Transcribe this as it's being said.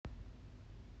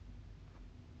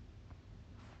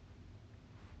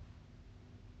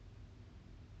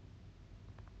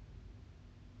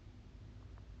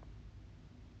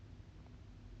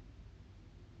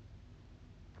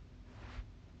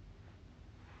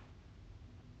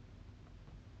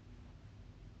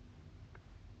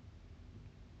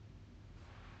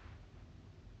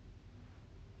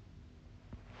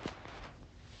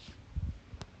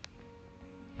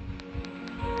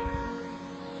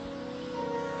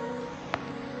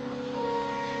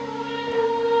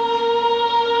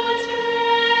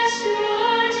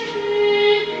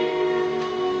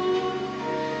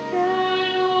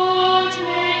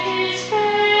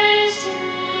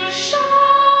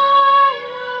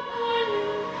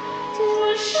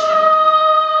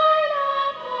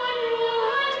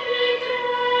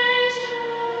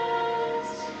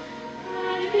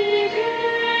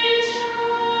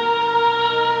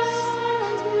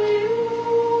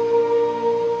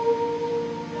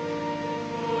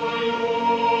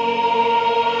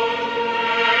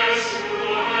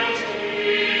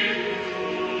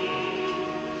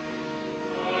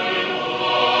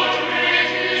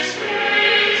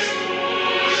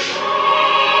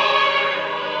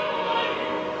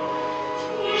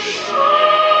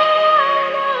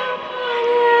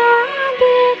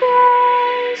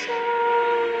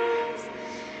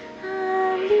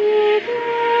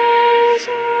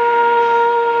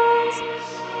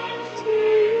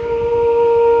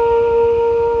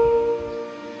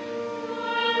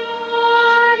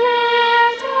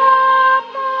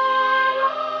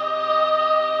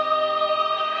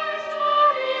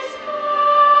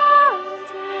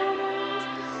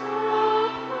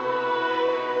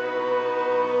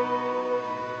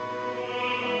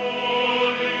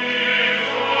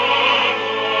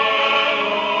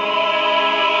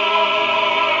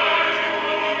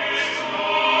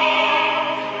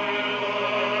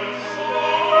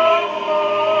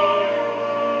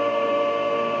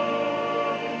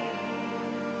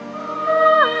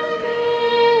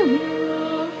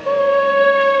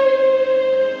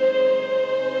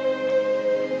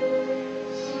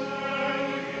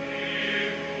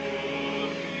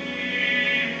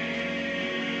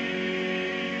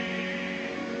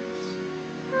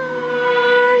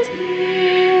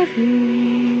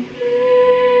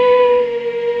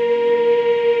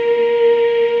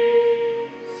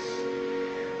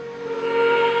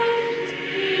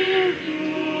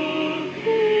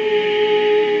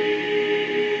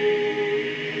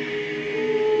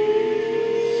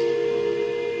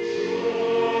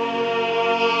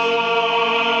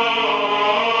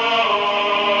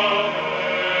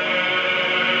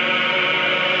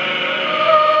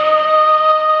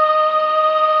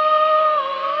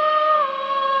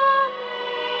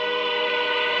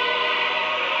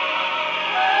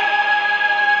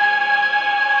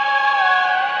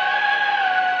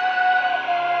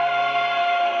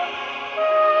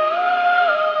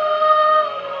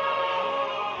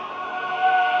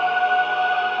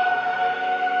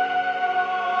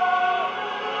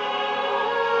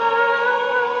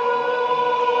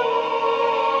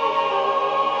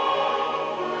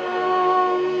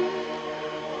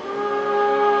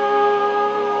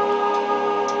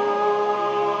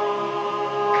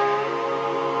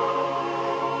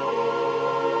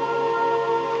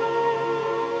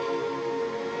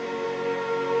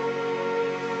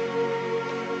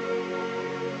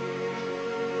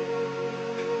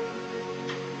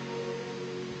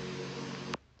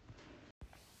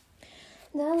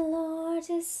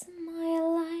is my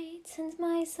light and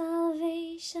my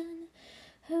salvation.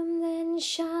 Whom then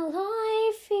shall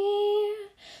I fear?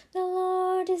 The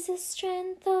Lord is the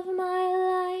strength of my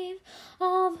life.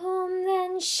 Of whom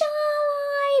then shall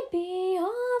I be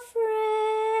afraid?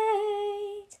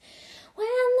 When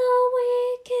the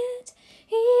wicked,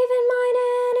 even mine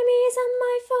enemies and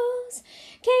my foes,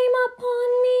 came upon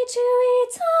me to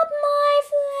eat up my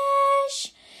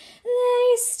flesh,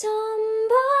 they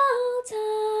stumbled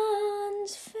and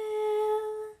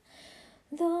fell.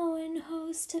 Though an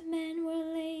host of men were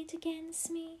laid against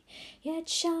me, yet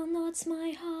shall not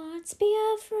my heart be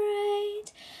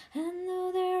afraid. And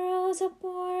though there rose a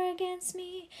war against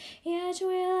me, yet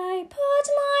will I put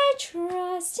my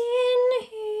trust in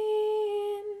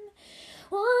him.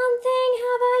 One thing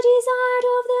have I desired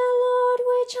of the Lord,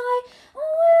 which I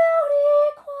will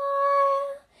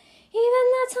require, even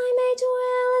that I may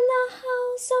dwell in the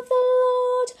house of the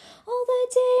Lord all the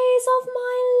days of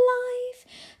my life,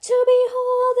 to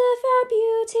behold the fair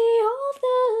beauty of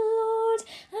the Lord,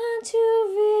 and to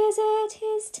visit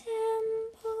his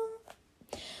temple.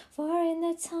 For in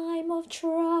the time of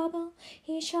trouble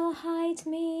he shall hide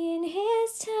me in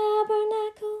his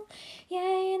tabernacle.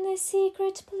 Yea, in the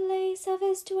secret place of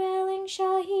his dwelling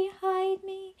shall he hide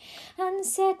me, and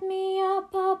set me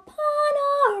up upon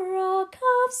a rock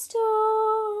of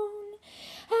stone.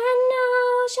 And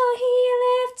now shall he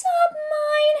lift up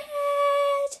mine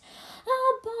head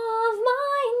above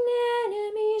mine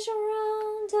enemies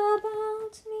round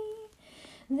about me.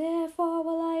 Therefore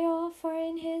will I offer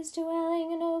in his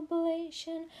dwelling an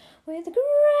oblation with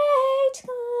great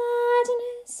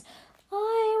gladness.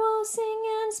 I will sing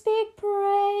and speak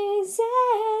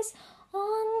praises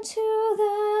unto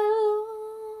the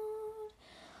Lord.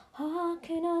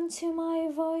 Hearken unto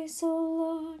my voice, O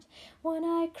Lord, when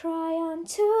I cry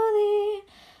unto thee.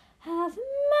 Have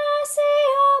mercy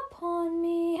upon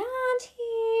me and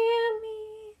hear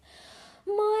me.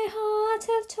 My heart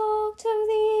hath talked of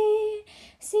thee.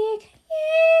 Seek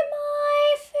ye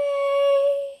my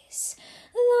face.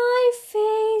 Thy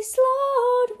face,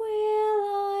 Lord, will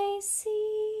I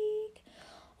seek.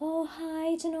 O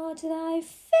hide not thy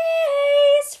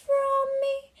face from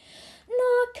me,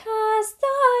 nor cast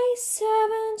thy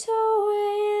servant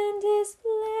away in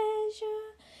displeasure.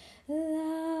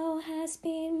 Thou hast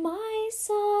been my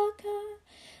succor.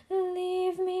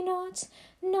 Leave me not,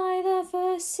 neither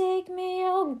forsake me,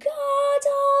 O God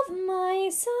of my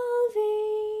salvation.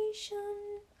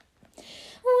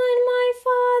 When my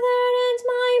father and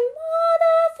my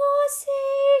mother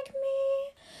forsake me,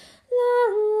 the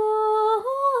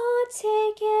Lord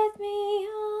taketh me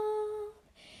up.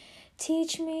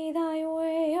 Teach me thy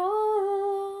way, O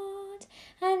Lord,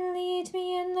 and lead me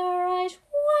in the right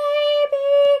way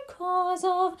because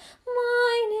of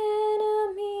mine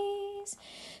enemies.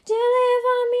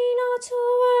 Deliver me not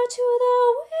over to the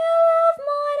will of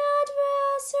mine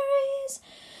adversaries,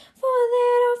 for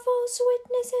there are false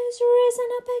witnesses risen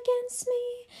up against me,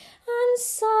 and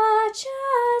such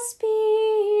as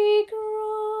speak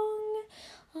wrong.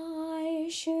 I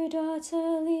should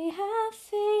utterly have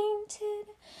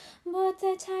fainted, but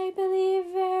that I believe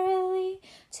verily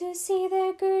to see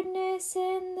the goodness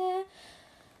in the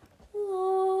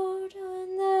Lord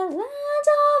in the land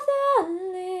of the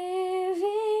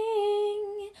living.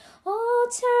 O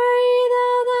tarry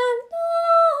thou the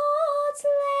Lord's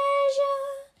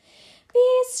leisure. Be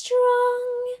strong,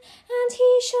 and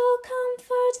he shall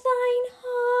comfort thine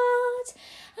heart,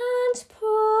 and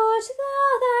put thou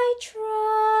thy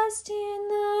trust in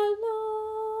the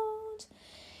Lord.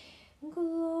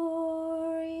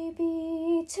 Glory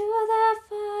be to the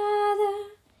Father,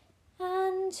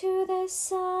 and to the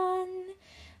Son,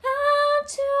 and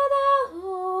to the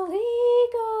Holy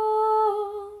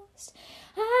Ghost,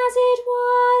 as it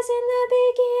was in the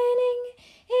beginning,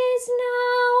 is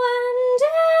now, and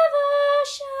ever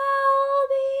shall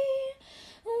be,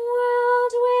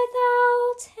 world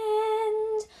without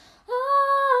end.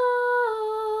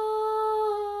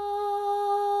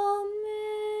 Amen.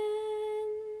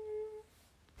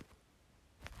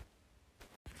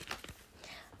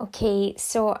 Okay,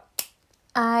 so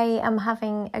I am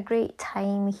having a great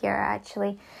time here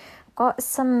actually. Got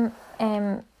some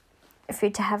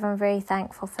food to have. I'm very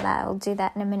thankful for that. I'll do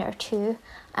that in a minute or two.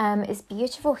 It's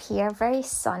beautiful here, very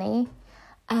sunny,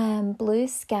 blue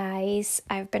skies.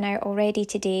 I've been out already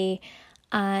today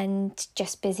and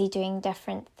just busy doing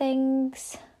different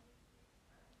things.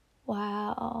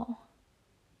 Wow.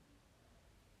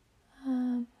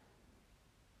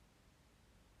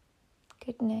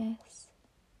 Goodness.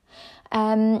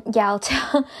 Yeah,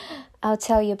 I'll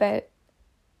tell you about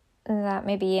that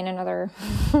may be in another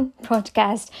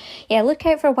podcast. Yeah, look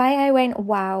out for why I went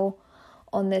wow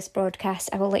on this broadcast.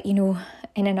 I will let you know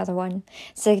in another one.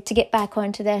 So to get back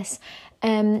onto this,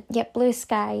 blue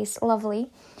skies, lovely.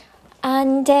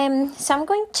 And so I'm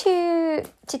going to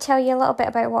tell you a little bit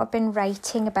about what I've been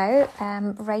writing about,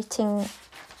 writing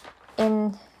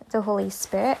in the Holy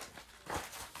Spirit.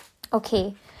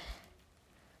 Okay,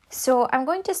 so I'm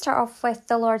going to start off with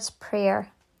the Lord's Prayer.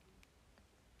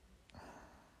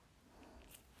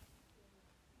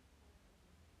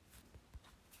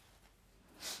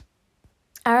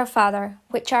 Our Father,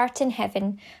 which art in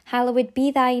heaven, hallowed be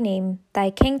thy name.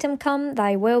 Thy kingdom come,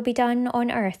 thy will be done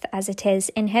on earth as it is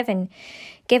in heaven.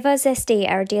 Give us this day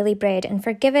our daily bread, and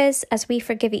forgive us as we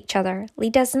forgive each other.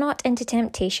 Lead us not into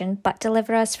temptation, but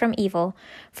deliver us from evil.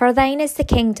 For thine is the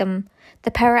kingdom, the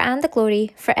power and the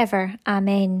glory forever.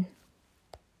 Amen.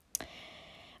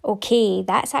 Okay,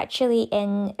 that's actually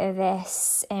in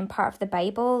this part of the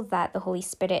Bible that the Holy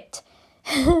Spirit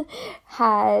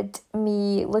had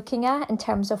me looking at in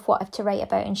terms of what I have to write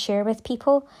about and share with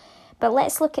people. But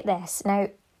let's look at this. Now,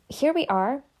 here we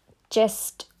are,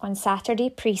 just on Saturday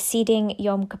preceding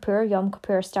Yom Kippur. Yom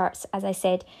Kippur starts, as I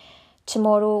said,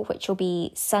 tomorrow, which will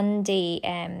be Sunday,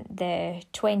 the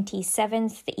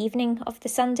 27th, the evening of the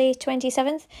Sunday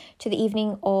 27th, to the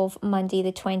evening of Monday,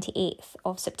 the 28th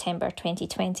of September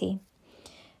 2020.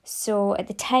 So at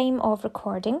the time of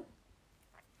recording,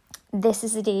 this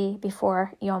is the day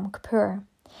before Yom Kippur.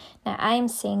 Now, I am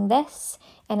saying this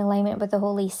in alignment with the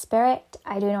Holy Spirit.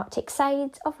 I do not take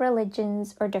sides of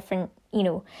religions or different,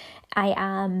 I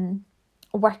am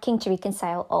working to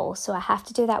reconcile all. So I have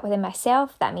to do that within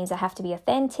myself. That means I have to be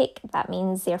authentic. That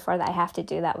means, therefore, that I have to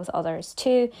do that with others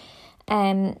too.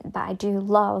 But I do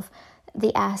love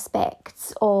the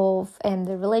aspects of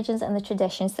the religions and the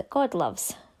traditions that God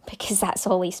loves, because that's the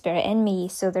Holy Spirit in me.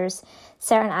 So there's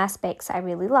certain aspects I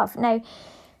really love. Now,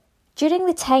 during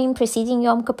the time preceding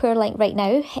Yom Kippur, like right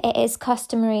now, it is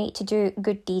customary to do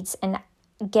good deeds and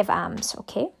give alms,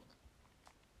 okay?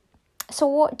 So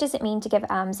what does it mean to give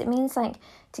alms? It means like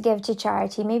to give to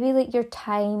charity, maybe like your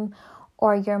time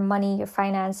or your money, your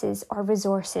finances or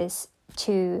resources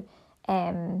to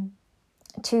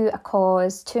a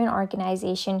cause, to an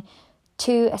organisation,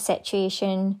 to a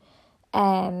situation,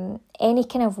 any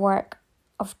kind of work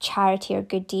of charity or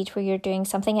good deed where you're doing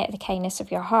something out of the kindness of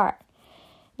your heart.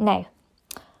 Now,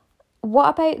 what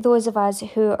about those of us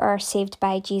who are saved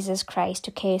by Jesus Christ?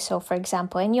 Okay, so for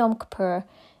example, in Yom Kippur,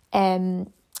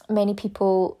 many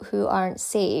people who aren't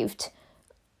saved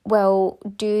will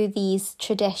do these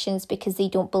traditions because they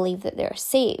don't believe that they're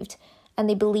saved, and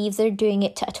they believe they're doing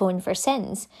it to atone for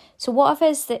sins. So what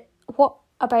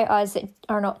about us that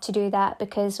are not to do that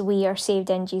because we are saved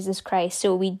in Jesus Christ?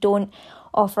 So we don't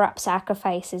offer up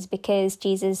sacrifices because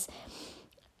Jesus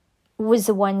was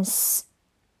the once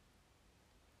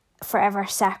forever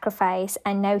sacrifice,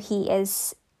 and now he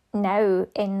is now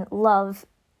in love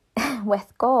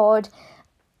with God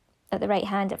at the right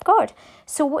hand of God.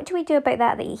 So what do we do about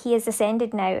that he is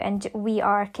ascended now and we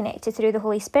are connected through the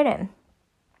Holy Spirit?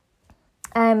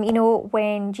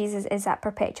 When Jesus is that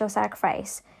perpetual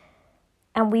sacrifice,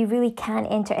 and we really can't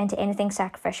enter into anything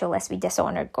sacrificial lest we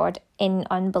dishonour God in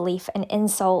unbelief and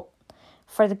insult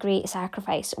for the great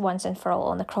sacrifice once and for all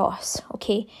on the cross,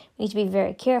 okay? We need to be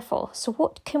very careful. So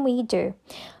what can we do?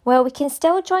 Well, we can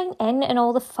still join in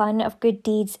all the fun of good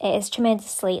deeds. It is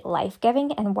tremendously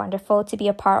life-giving and wonderful to be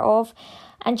a part of,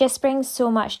 and just brings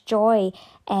so much joy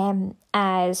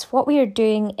as what we are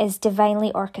doing is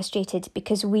divinely orchestrated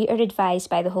because we are advised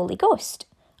by the Holy Ghost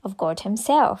of God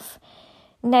himself.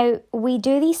 Now, we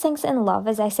do these things in love,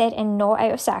 as I said, and not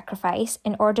out of sacrifice,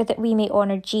 in order that we may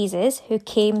honour Jesus, who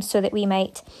came so that we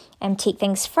might take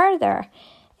things further,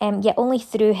 yet only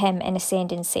through him in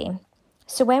ascendancy.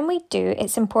 So when we do,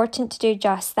 it's important to do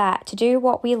just that, to do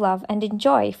what we love and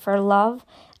enjoy, for love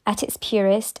at its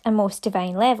purest and most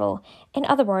divine level. In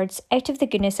other words, out of the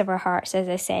goodness of our hearts, as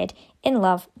I said, in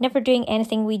love, never doing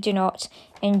anything we do not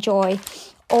enjoy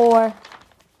or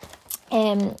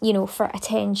for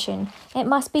attention. It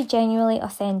must be genuinely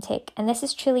authentic, and this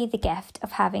is truly the gift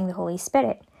of having the Holy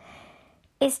Spirit.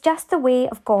 It's just the way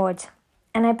of God,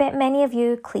 and I bet many of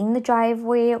you clean the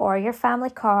driveway or your family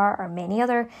car or many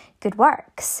other good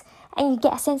works, and you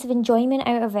get a sense of enjoyment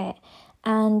out of it,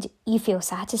 and you feel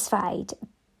satisfied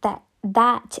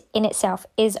that in itself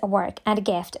is a work and a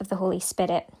gift of the Holy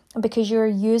Spirit, because you're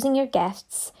using your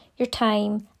gifts, your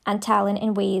time and talent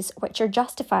in ways which are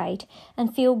justified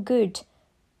and feel good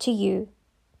to you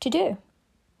to do.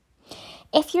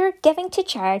 If you're giving to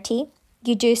charity,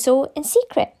 you do so in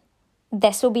secret.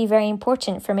 This will be very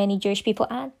important for many Jewish people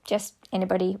and just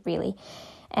anybody really.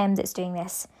 that's doing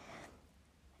this.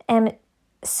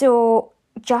 So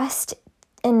just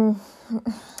to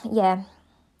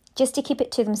keep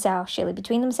it to themselves, surely,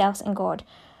 between themselves and God.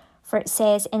 For it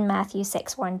says in Matthew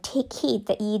 6:1, take heed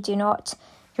that ye do not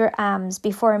your alms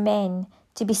before men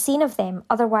to be seen of them,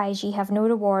 otherwise ye have no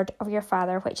reward of your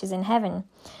Father which is in heaven.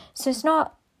 So it's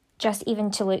not just even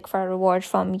to look for a reward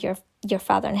from your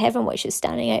Father in heaven, which is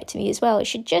standing out to me as well. It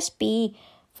should just be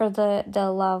for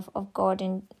the love of God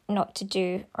and not to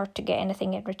do or to get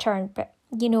anything in return. But,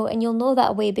 and you'll know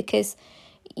that way because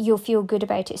you'll feel good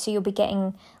about it. So you'll be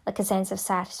getting like a sense of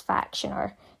satisfaction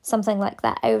or something like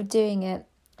that out of doing it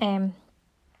at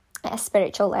a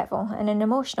spiritual level and an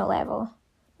emotional level.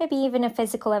 Maybe even a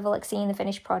physical level, like seeing the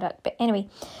finished product. But anyway,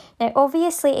 now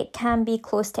obviously it can be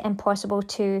close to impossible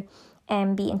to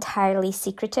be entirely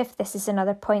secretive. This is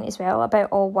another point as well about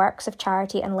all works of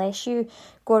charity unless you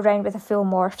go around with a full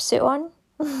morph suit on.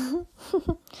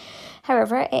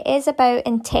 However, it is about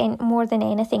intent more than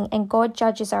anything, and God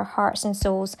judges our hearts and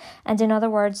souls, and in other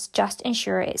words, just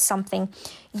ensure it's something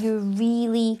you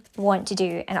really want to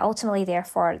do, and ultimately,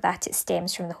 therefore, that it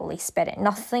stems from the Holy Spirit.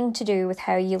 Nothing to do with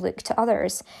how you look to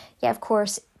others. Yeah, of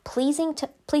course, pleasing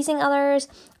others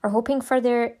or hoping for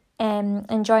their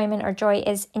enjoyment or joy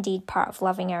is indeed part of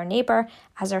loving our neighbour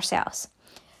as ourselves.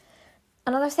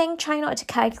 Another thing, try not to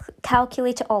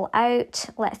calculate it all out.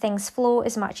 Let things flow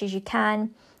as much as you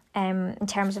can. In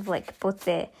terms of like both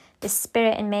the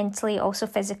spirit and mentally, also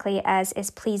physically, as is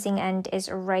pleasing and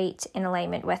is right in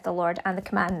alignment with the Lord and the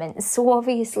commandments. So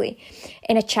obviously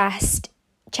in a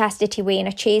chastity way, in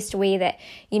a chaste way that,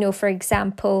 for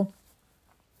example,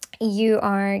 you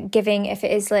are giving, if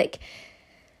it is like,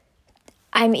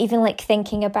 I'm even like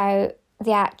thinking about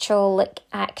the actual like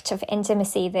act of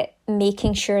intimacy, that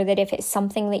making sure that if it's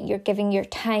something that you're giving your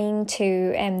time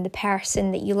to the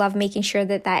person that you love, making sure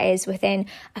that that is within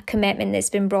a commitment that's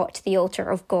been brought to the altar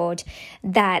of God,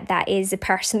 that is the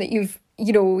person that you've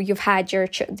had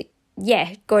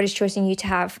God has chosen you to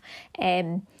have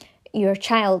your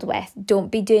child with. Don't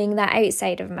be doing that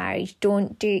outside of marriage.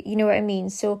 Don't do, you know what I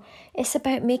mean? So it's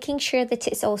about making sure that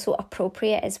it's also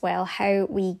appropriate as well, how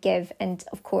we give, and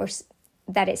of course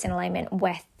that it's in alignment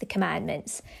with the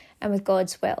commandments and with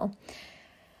God's will.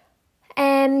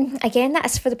 Again,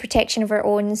 that's for the protection of our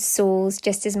own souls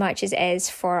just as much as it is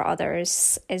for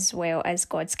others, as well as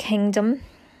God's kingdom.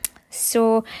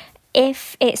 So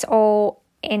if it's all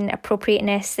in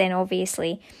appropriateness, then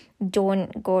obviously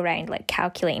don't go around like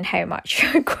calculating how much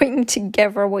you're going to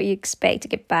give or what you expect to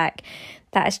get back.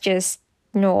 That's just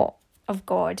not of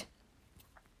God.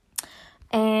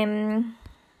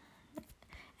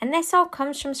 And this all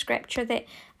comes from scripture that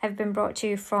I've been brought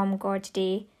to from God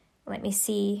today. Let me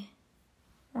see.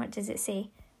 What does it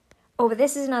say? Oh, but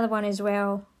this is another one as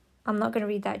well. I'm not going to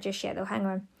read that just yet though. Hang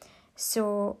on.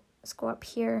 So let's go up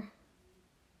here.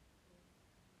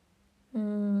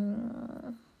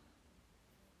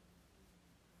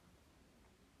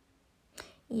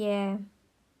 Yeah.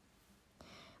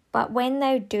 But when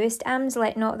thou doest alms,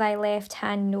 let not thy left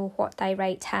hand know what thy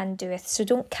right hand doeth. So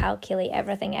don't calculate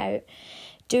everything out.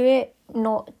 Do it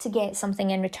not to get something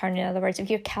in return. In other words, if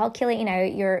you're calculating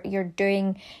out,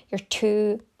 you're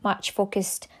too much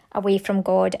focused away from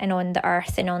God and on the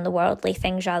earth and on the worldly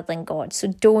things rather than God. So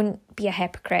don't be a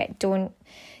hypocrite. Don't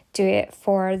do it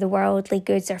for the worldly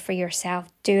goods or for yourself.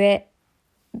 Do it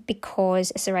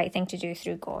because it's the right thing to do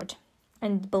through God,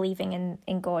 and believing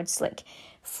in God's like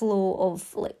flow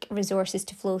of like resources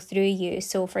to flow through you.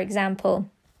 So for example,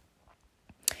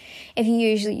 if you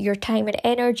use your time and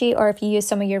energy, or if you use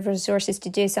some of your resources to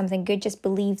do something good, just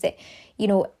believe that,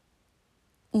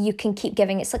 you can keep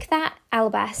giving. It's like that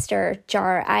alabaster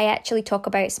jar. I actually talk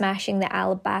about smashing the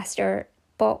alabaster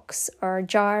box or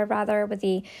jar rather with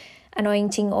the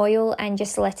anointing oil and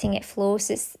just letting it flow.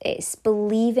 So it's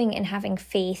believing and having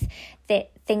faith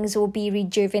that things will be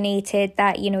rejuvenated,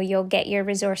 that you'll get your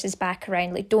resources back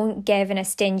around. Like, don't give in a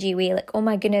stingy way, like, oh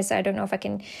my goodness, I don't know if I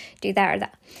can do that or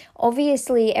that.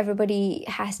 Obviously everybody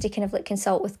has to kind of like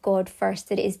consult with God first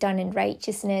that it is done in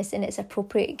righteousness and it's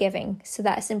appropriate giving. So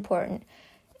that's important.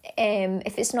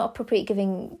 If it's not appropriate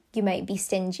giving, you might be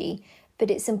stingy, but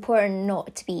it's important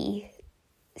not to be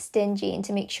stingy and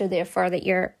to make sure therefore that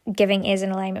your giving is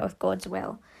in alignment with God's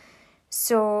will,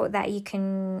 so that you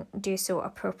can do so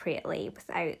appropriately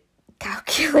without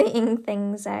calculating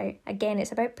things out. Again,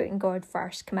 it's about putting God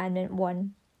first, commandment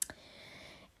 1.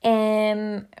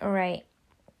 Right.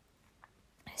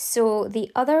 So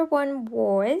the other one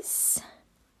was,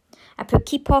 I put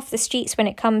keep off the streets when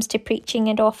it comes to preaching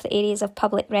and off the areas of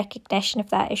public recognition if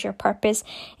that is your purpose.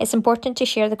 It's important to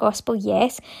share the gospel,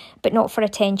 yes, but not for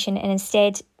attention, and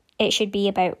instead it should be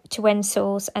about to win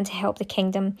souls and to help the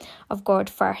kingdom of God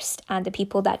first, and the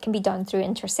people. That can be done through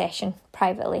intercession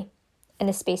privately in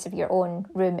the space of your own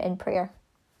room in prayer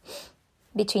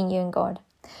between you and God.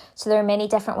 So there are many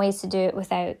different ways to do it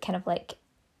without kind of like,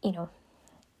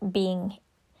 being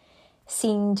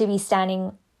seen to be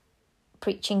standing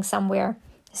preaching somewhere.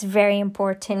 It's very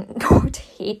important. God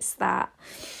hates that.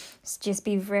 So just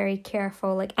be very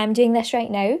careful. Like, I'm doing this right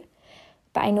now,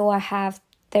 but I know I have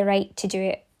the right to do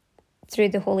it through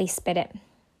the Holy Spirit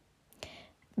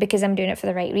because I'm doing it for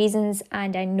the right reasons,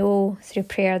 and I know through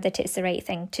prayer that it's the right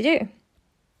thing to do.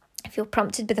 I feel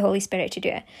prompted by the Holy Spirit to do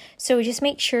it. So just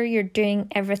make sure you're doing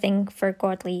everything for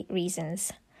godly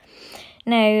reasons.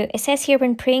 Now, it says here,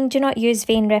 when praying, do not use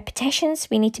vain repetitions.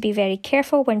 We need to be very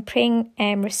careful when praying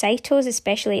recitals,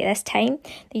 especially at this time,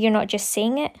 that you're not just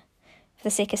saying it for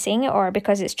the sake of saying it, or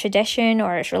because it's tradition,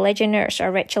 or it's religion, or it's a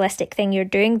ritualistic thing you're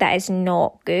doing. That is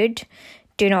not good.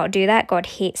 Do not do that. God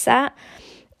hates that.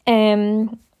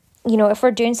 If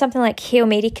we're doing something like Hail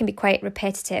Mary, can be quite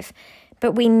repetitive,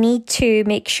 but we need to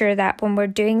make sure that when we're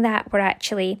doing that,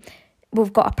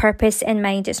 we've got a purpose in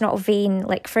mind. It's not vain.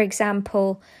 Like, for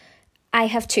example, I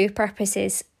have two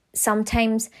purposes.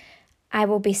 Sometimes I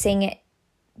will be saying it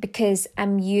because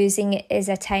I'm using it as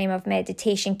a time of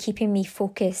meditation, keeping me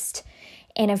focused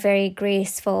in a very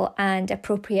graceful and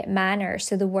appropriate manner.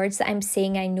 So the words that I'm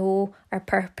saying, I know, are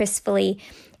purposefully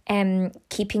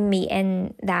keeping me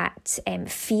in that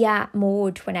fiat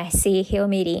mode when I say Hail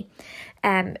Mary.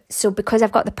 So because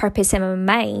I've got the purpose in my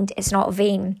mind, it's not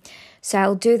vain. So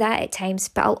I'll do that at times,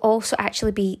 but I'll also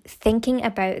actually be thinking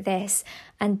about this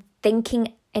and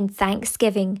thinking in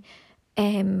thanksgiving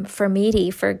for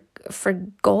Mary, for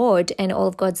God and all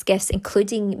of God's gifts,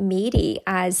 including Mary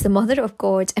as the mother of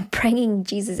God and bringing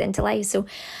Jesus into life. So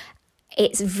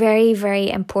it's very, very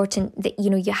important that,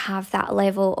 you have that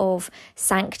level of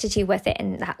sanctity with it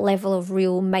and that level of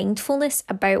real mindfulness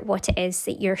about what it is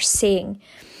that you're saying.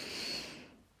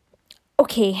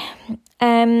 Okay.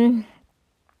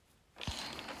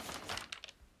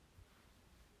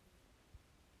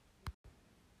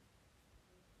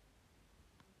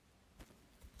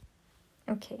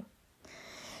 Okay.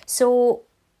 So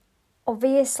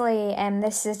obviously,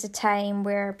 this is a time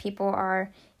where people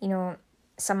are,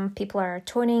 some people are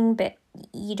atoning, but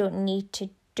you don't need to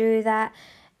do that.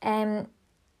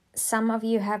 Some of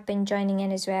you have been joining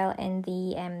in as well in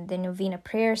the novena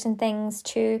prayers and things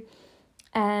too.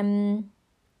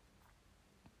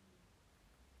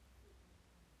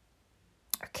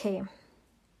 Okay.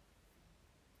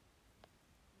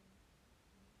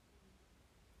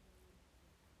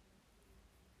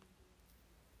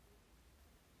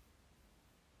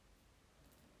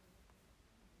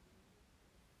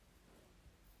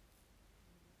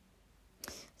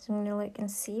 So I'm going to look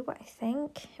and see what I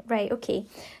think. Right, okay.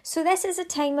 So this is a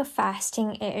time of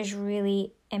fasting. It is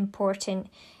really important.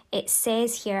 It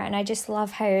says here, and I just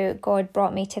love how God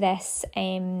brought me to this,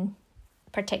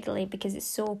 particularly because it's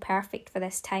so perfect for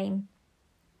this time.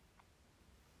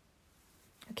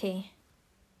 Okay.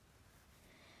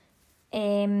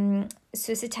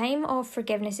 So it's a time of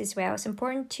forgiveness as well. It's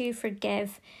important to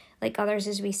forgive like others,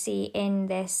 as we see in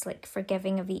this, like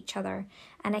forgiving of each other.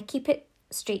 And I keep it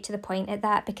straight to the point at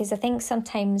that, because I think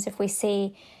sometimes if we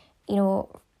say,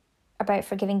 about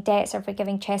forgiving debts or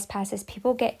forgiving trespasses,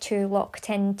 people get too locked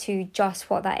into just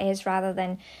what that is rather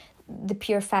than the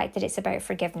pure fact that it's about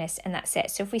forgiveness, and that's it.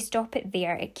 So if we stop it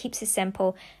there, it keeps it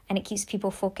simple and it keeps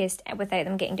people focused without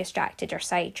them getting distracted or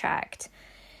sidetracked.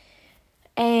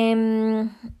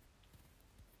 And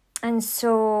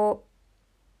so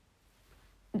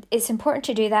it's important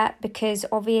to do that, because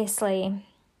obviously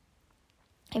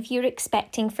if you're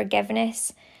expecting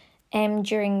forgiveness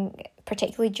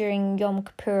particularly during Yom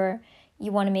Kippur,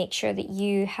 you want to make sure that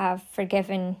you have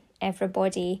forgiven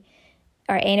everybody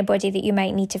or anybody that you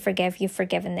might need to forgive. You've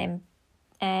forgiven them,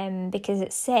 because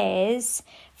it says,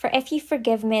 "For if ye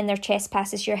forgive men their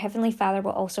trespasses, your heavenly Father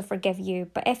will also forgive you.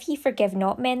 But if ye forgive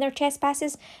not men their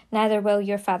trespasses, neither will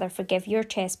your Father forgive your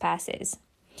trespasses."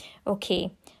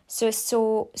 Okay, so it's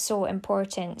so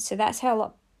important. So that's how a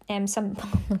lot. I'm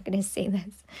not going to say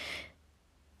this.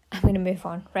 I'm going to move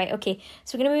on. Right, okay.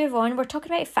 So we're going to move on. We're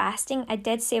talking about fasting. I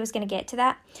did say I was going to get to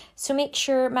that. So make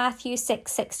sure Matthew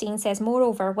 6:16 says,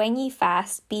 "Moreover, when ye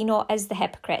fast, be not as the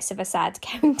hypocrites of a sad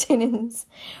countenance,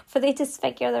 for they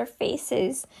disfigure their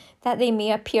faces, that they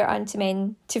may appear unto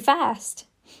men to fast."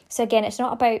 So again, it's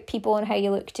not about people and how you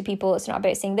look to people. It's not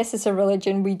about saying, this is a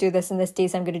religion, we do this in this day,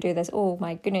 so I'm going to do this. Oh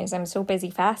my goodness, I'm so busy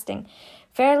fasting.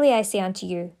 "Verily I say unto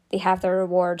you, they have their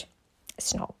reward."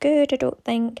 It's not good, I don't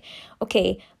think.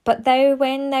 Okay, but thou,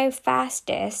 when thou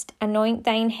fastest, anoint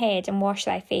thine head and wash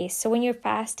thy face. So when you're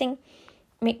fasting,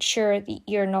 make sure that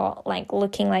you're not like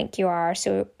looking like you are.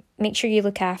 So make sure you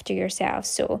look after yourself.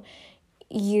 So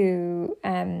you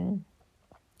are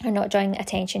not drawing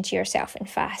attention to yourself in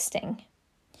fasting.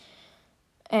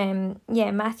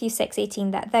 Matthew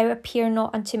 6:18, that thou appear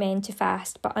not unto men to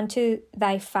fast, but unto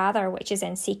thy Father which is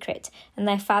in secret, and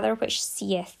thy Father which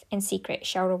seeth in secret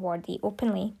shall reward thee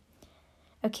openly.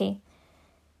 Okay.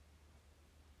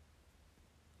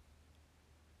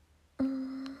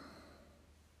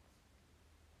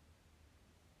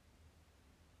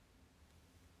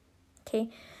 Okay.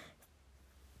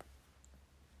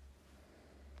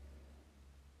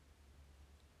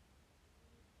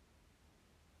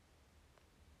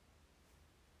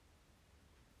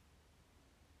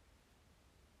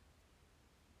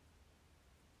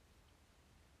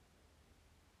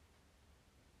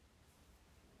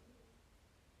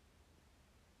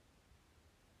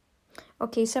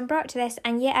 Okay, so I'm brought to this,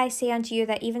 and yet I say unto you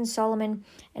that even Solomon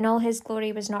in all his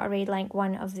glory was not arrayed like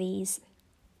one of these.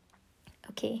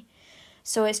 Okay,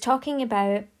 so it's talking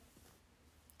about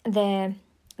the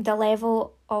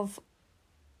level of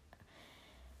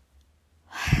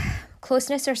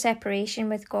closeness or separation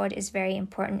with God is very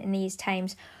important in these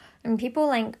times. And people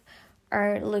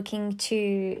are looking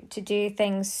to do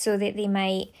things so that they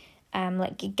might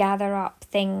gather up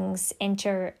things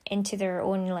into their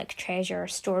own like treasure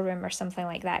storeroom or something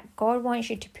like that. God wants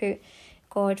you to put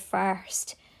God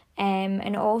first,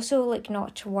 and also like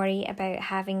not to worry about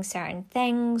having certain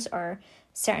things or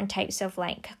certain types of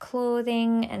like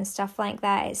clothing and stuff like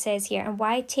that. It says here, and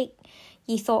why take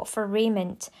ye thought for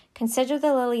raiment? Consider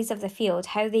the lilies of the field,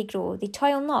 how they grow. They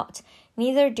toil not,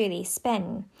 neither do they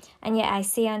spin. And yet I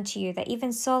say unto you that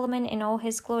even Solomon in all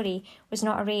his glory was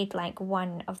not arrayed like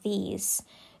one of these.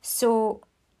 So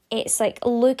it's like,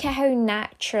 look at how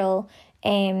naturally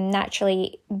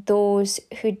those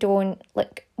who don't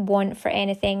like want for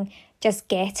anything just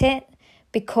get it,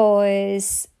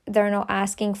 because they're not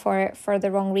asking for it for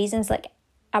the wrong reasons. Like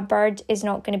a bird is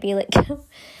not going to be like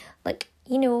like,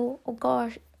 you know, oh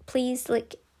gosh, please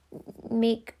like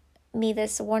make me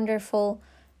this wonderful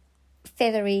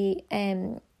feathery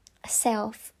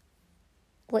self.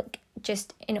 Like,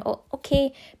 just, you know,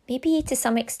 okay, maybe to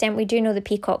some extent we do know the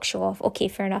peacock show off, okay,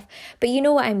 fair enough, but you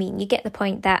know what I mean, you get the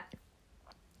point, that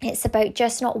it's about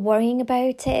just not worrying about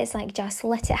it. It's like, just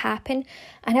let it happen.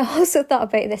 And I also thought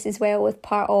about this as well with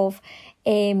part of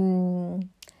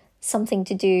something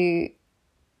to do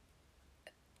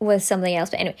with something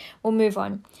else, but anyway, we'll move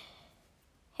on.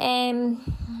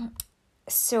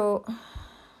 So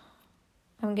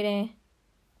I'm gonna,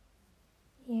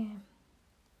 yeah.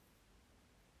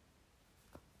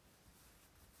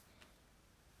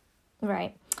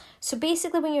 Right. So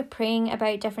basically when you're praying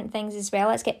about different things as well,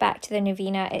 let's get back to the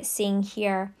novena. It's saying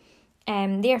here,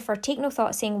 therefore take no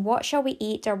thought saying, what shall we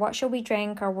eat, or what shall we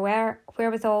drink, or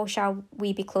wherewithal shall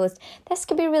we be clothed? This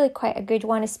could be really quite a good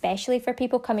one, especially for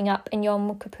people coming up in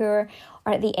Yom Kippur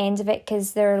or at the end of it,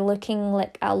 because they're looking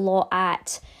like a lot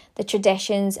at the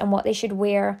traditions and what they should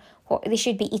wear, what they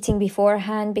should be eating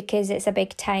beforehand, because it's a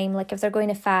big time. Like if they're going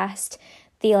to fast,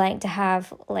 they like to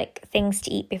have like things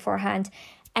to eat beforehand.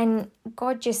 And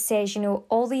God just says, you know,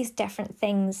 all these different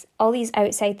things, all these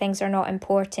outside things are not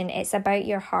important. It's about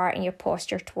your heart and your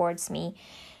posture towards me.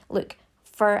 Look,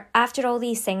 for after all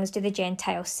these things do the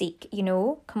Gentiles seek, you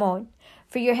know, come on.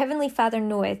 For your heavenly Father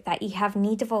knoweth that ye have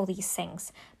need of all these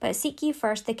things. But seek ye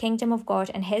first the kingdom of God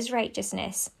and his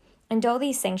righteousness, and all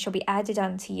these things shall be added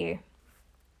unto you.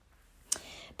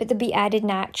 But they'll be added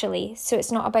naturally. So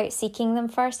it's not about seeking them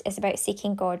first, it's about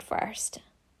seeking God first.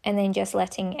 And then just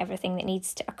letting everything that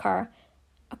needs to occur.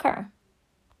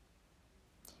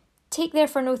 Take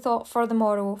therefore no thought for the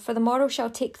morrow shall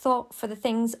take thought for the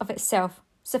things of itself.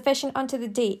 Sufficient unto the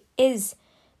day is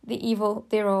the evil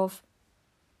thereof.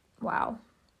 Wow.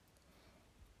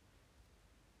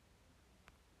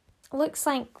 Looks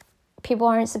like people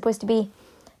aren't supposed to be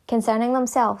concerning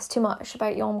themselves too much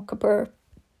about Yom Kippur.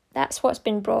 That's what's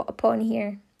been brought upon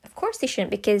here. Of course they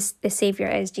shouldn't, because the Saviour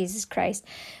is Jesus Christ.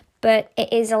 But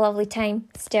it is a lovely time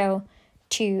still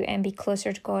to be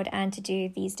closer to God and to do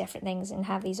these different things and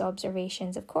have these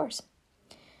observations, of course.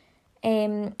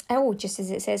 Just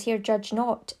as it says here, judge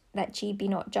not, that ye be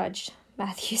not judged.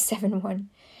 Matthew 7:1.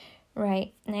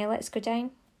 Right, now let's go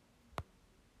down.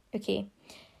 Okay.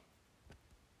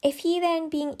 If ye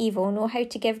then, being evil, know how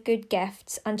to give good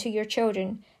gifts unto your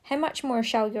children, how much more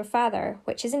shall your Father,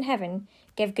 which is in heaven,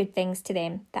 give good things to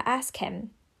them that ask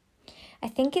him? I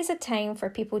think it's a time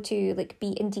for people to like be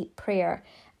in deep prayer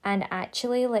and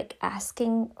actually like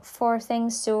asking for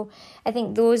things. So I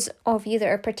think those of you that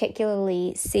are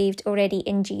particularly saved already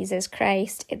in Jesus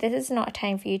Christ, this is not a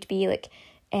time for you to be like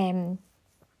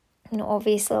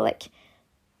obviously like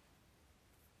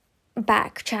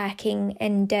backtracking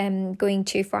and going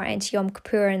too far into Yom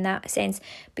Kippur in that sense,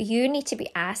 but you need to be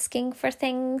asking for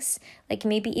things, like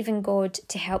maybe even God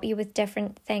to help you with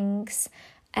different things,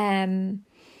 and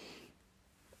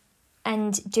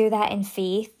do that in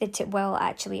faith that it will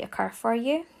actually occur for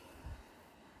you.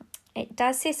 It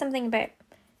does say something about,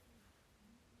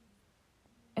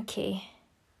 okay,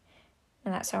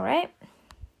 and that's all right.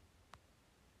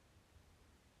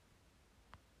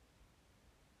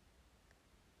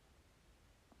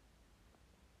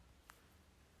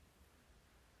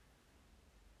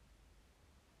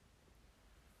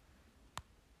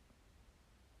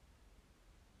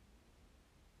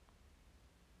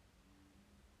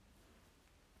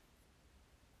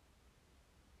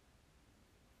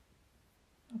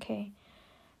 Okay.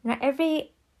 Now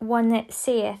every one that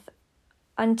saith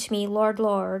unto me, Lord,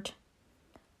 Lord,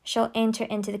 shall enter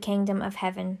into the kingdom of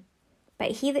heaven,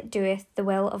 but he that doeth the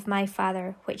will of my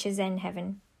Father which is in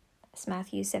heaven. That's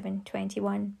Matthew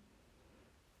 7:21.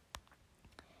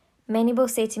 Many will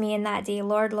say to me in that day,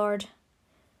 Lord, Lord,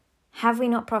 have we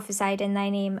not prophesied in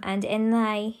thy name, and in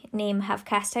thy name have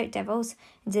cast out devils,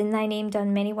 and in thy name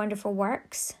done many wonderful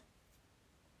works?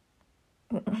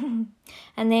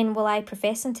 And then will I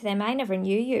profess unto them, I never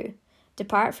knew you.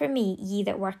 Depart from me, ye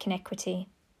that work iniquity.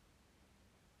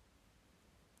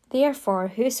 Therefore,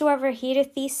 whosoever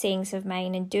heareth these sayings of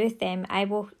mine and doeth them, I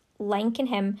will liken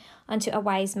him unto a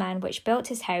wise man which built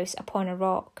his house upon a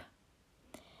rock.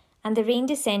 And the rain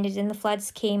descended, and the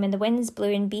floods came, and the winds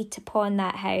blew and beat upon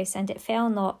that house, and it fell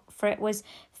not, for it was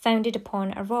founded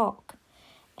upon a rock.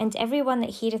 And every one that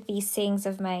heareth these sayings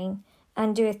of mine,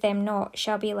 and doeth them not,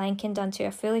 shall be likened unto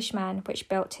a foolish man which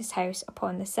built his house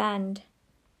upon the sand.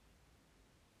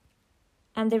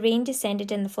 And the rain descended,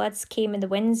 and the floods came, and the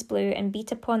winds blew and beat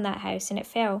upon that house, and it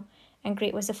fell, and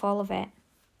great was the fall of it.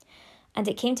 And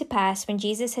it came to pass, when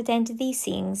Jesus had ended these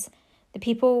sayings, the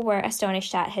people were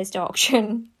astonished at his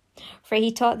doctrine, for he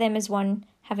taught them as one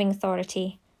having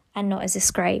authority, and not as the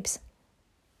scribes.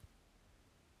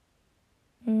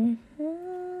 The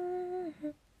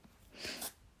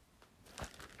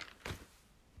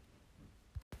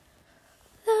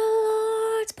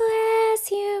Lord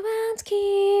bless you and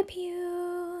keep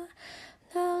you.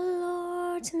 The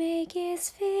Lord make his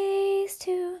face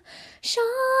to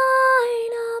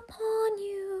shine upon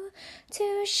you,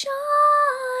 to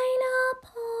shine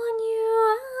upon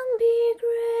you,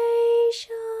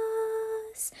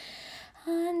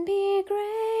 and be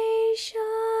gracious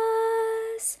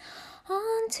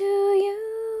unto you.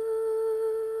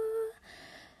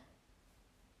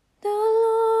 The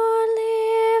Lord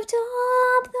lift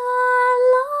up the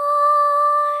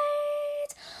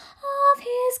light of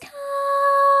his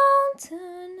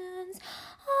countenance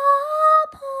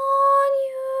upon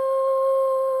you,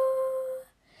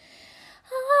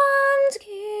 and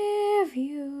give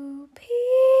you peace,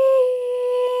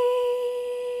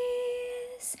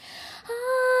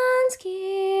 and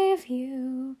give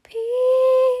you peace,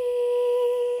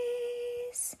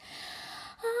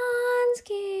 and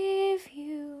give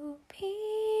you peace.